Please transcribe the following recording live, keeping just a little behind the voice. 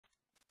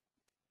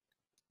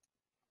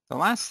The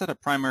last set of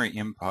primary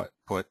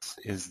inputs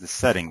is the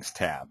Settings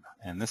tab,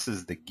 and this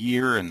is the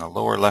gear in the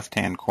lower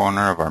left-hand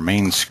corner of our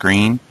main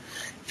screen.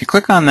 If you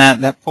click on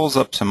that, that pulls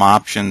up some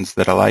options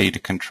that allow you to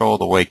control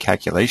the way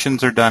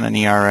calculations are done in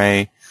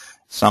ERA,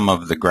 some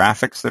of the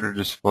graphics that are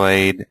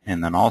displayed,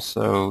 and then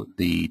also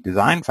the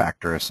design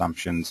factor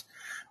assumptions,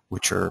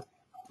 which are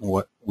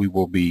what we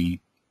will be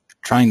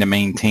trying to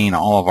maintain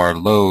all of our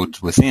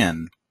loads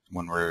within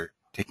when we're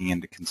taking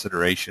into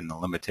consideration the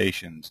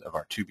limitations of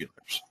our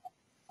tubulars.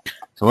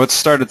 So let's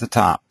start at the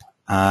top,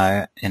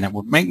 and it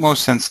would make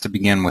most sense to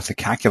begin with a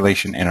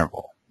calculation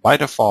interval. By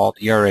default,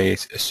 ERA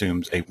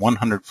assumes a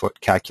 100-foot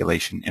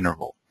calculation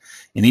interval.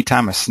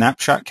 Anytime a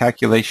snapshot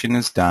calculation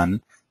is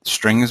done, the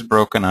string is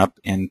broken up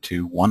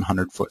into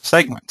 100-foot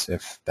segments,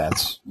 if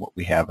that's what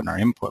we have in our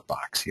input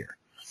box here.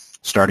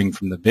 Starting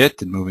from the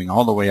bit and moving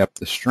all the way up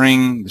the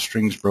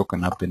string's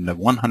broken up into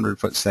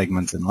 100-foot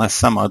segments unless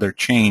some other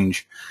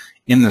change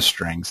in the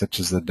string,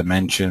 such as the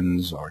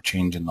dimensions or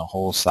change in the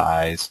hole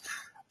size,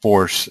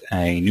 force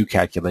a new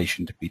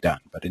calculation to be done.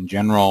 But in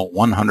general,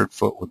 100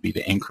 foot would be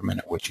the increment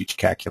at which each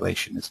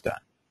calculation is done,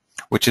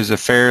 which is a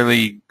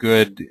fairly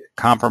good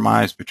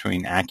compromise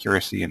between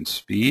accuracy and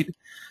speed.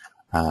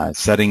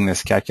 Setting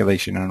this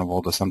calculation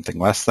interval to something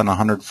less than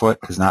 100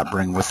 foot does not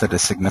bring with it a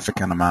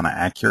significant amount of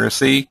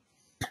accuracy.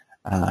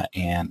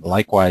 And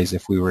likewise,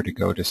 if we were to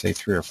go to, say,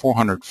 300 or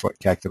 400 foot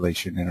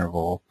calculation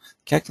interval,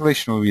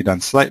 calculation would be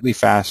done slightly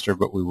faster,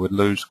 but we would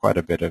lose quite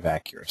a bit of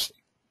accuracy.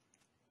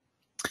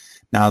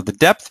 Now, the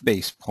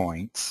depth-based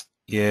points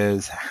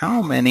is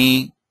how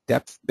many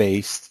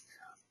depth-based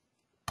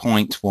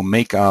points will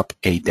make up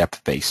a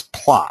depth-based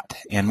plot.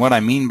 And what I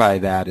mean by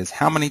that is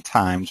how many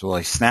times will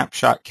a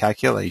snapshot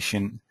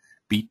calculation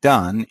be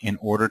done in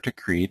order to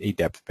create a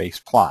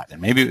depth-based plot.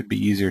 And maybe it would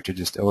be easier to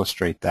just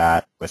illustrate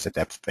that with a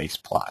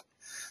depth-based plot.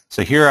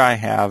 So here I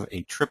have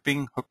a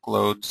tripping hook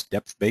loads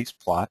depth-based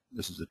plot.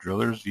 This is a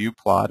driller's view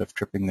plot of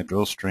tripping the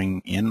drill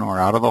string in or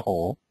out of the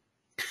hole.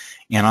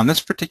 And on this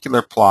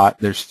particular plot,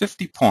 there's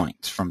 50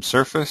 points from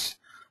surface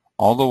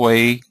all the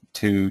way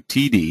to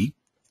TD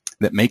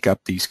that make up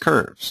these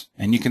curves.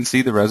 And you can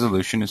see the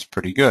resolution is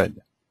pretty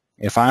good.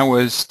 If I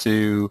was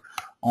to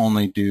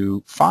only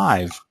do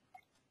 5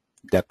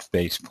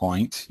 depth-based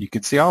points, you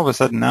can see all of a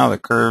sudden now the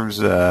curves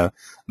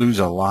lose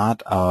a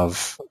lot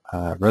of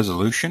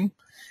resolution,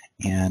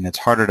 and it's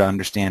harder to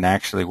understand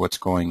actually what's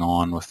going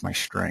on with my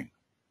string.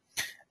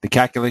 The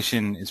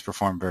calculation is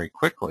performed very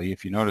quickly.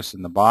 If you notice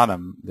in the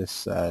bottom,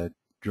 this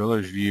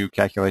driller's view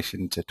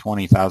calculation to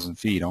 20,000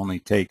 feet only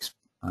takes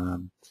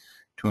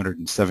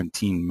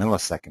 217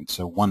 milliseconds,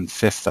 so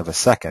 1/5 of a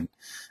second,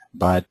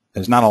 but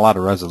there's not a lot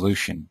of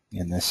resolution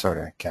in this sort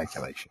of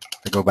calculation. If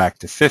I go back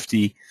to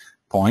 50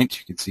 points,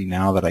 you can see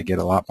now that I get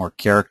a lot more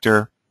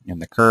character in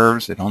the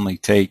curves. It only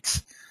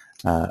takes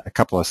a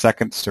couple of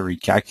seconds to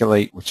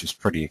recalculate, which is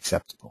pretty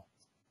acceptable.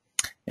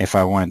 If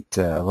I went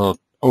a little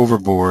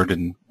overboard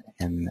and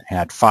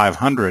add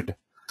 500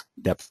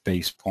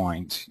 depth-based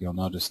points, you'll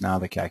notice now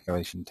the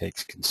calculation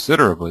takes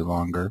considerably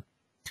longer,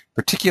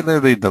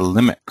 particularly the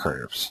limit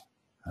curves.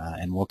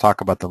 And we'll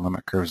talk about the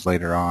limit curves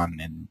later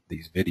on in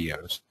these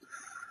videos.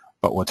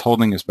 But what's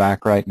holding us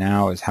back right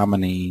now is how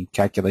many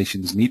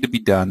calculations need to be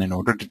done in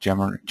order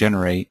to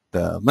generate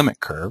the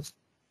limit curve.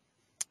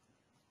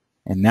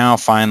 And now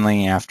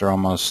finally, after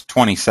almost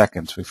 20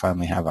 seconds, we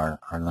finally have our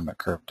limit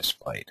curve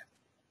displayed.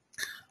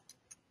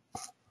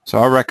 So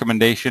our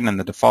recommendation and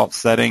the default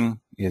setting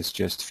is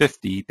just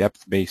 50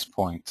 depth-based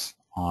points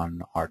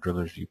on our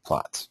driller's view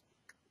plots.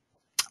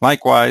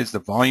 Likewise, the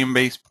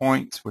volume-based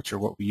points, which are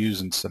what we use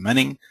in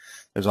cementing,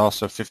 there's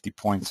also 50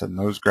 points on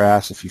those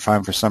graphs. If you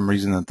find for some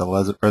reason that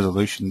the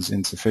resolution is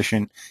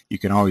insufficient, you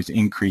can always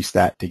increase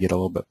that to get a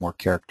little bit more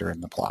character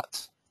in the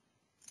plots.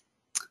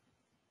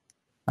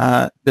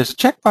 There's a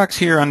checkbox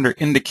here under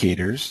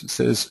Indicators. It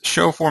says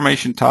Show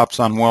Formation Tops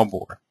on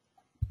Wellbore.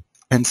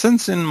 And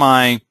since in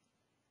my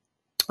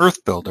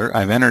Earth Builder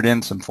I've entered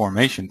in some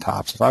formation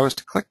tops, if I was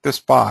to click this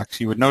box,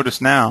 you would notice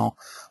now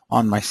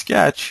on my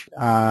sketch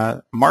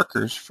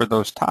markers for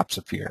those tops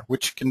appear,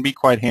 which can be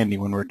quite handy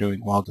when we're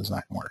doing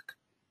well-designed work.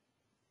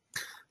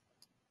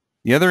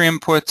 The other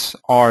inputs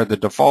are the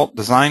default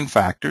design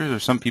factors, or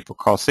some people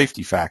call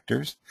safety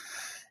factors,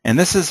 and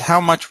this is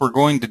how much we're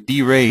going to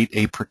derate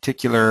a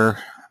particular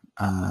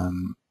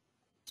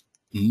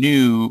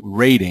new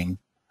rating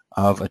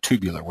of a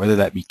tubular, whether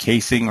that be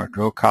casing or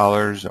drill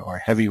collars or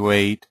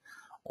heavyweight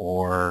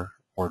or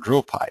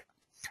drill pipe.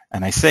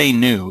 And I say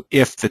new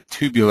if the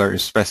tubular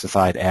is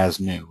specified as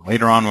new.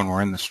 Later on when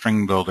we're in the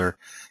string builder,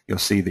 you'll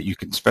see that you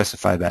can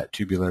specify that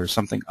tubular as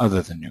something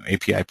other than new.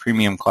 API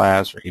Premium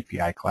Class or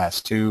API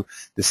Class 2.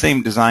 The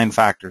same design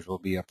factors will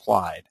be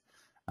applied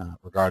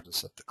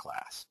regardless of the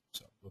class.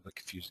 So a little bit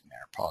confusing there,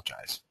 I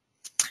apologize.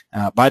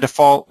 By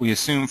default, we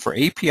assume for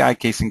API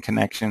casing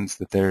connections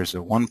that there's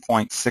a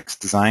 1.6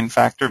 design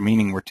factor,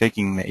 meaning we're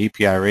taking the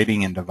API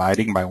rating and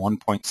dividing by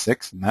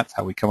 1.6, and that's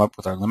how we come up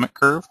with our limit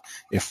curve,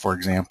 if, for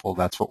example,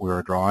 that's what we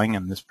were drawing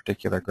in this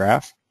particular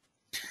graph.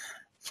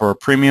 For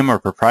premium or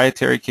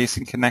proprietary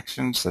casing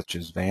connections, such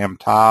as VAM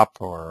top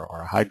or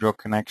a hydro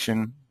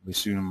connection, we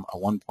assume a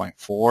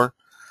 1.4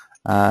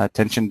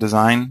 tension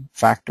design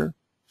factor.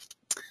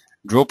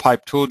 Drill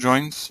pipe tool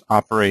joints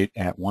operate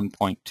at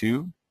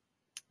 1.2,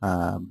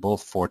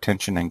 both for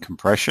tension and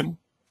compression.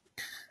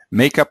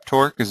 Makeup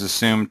torque is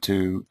assumed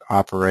to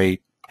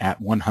operate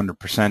at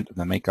 100% of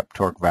the makeup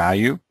torque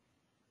value.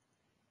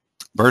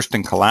 Burst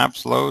and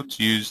collapse loads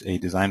use a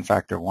design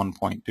factor of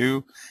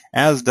 1.2,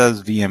 as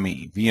does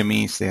VME.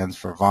 VME stands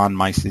for von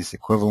Mises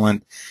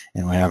equivalent,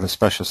 and we have a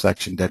special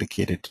section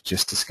dedicated to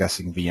just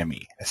discussing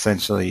VME.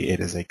 Essentially,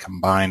 it is a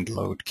combined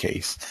load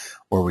case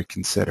where we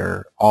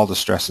consider all the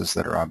stresses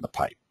that are on the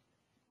pipe.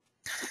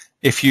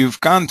 If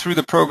you've gone through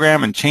the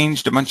program and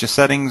changed a bunch of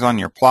settings on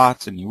your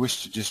plots and you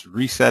wish to just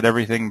reset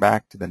everything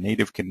back to the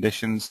native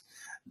conditions,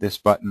 this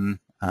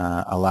button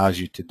allows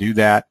you to do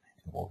that.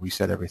 We'll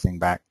reset everything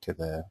back to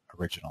the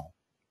original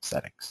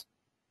settings.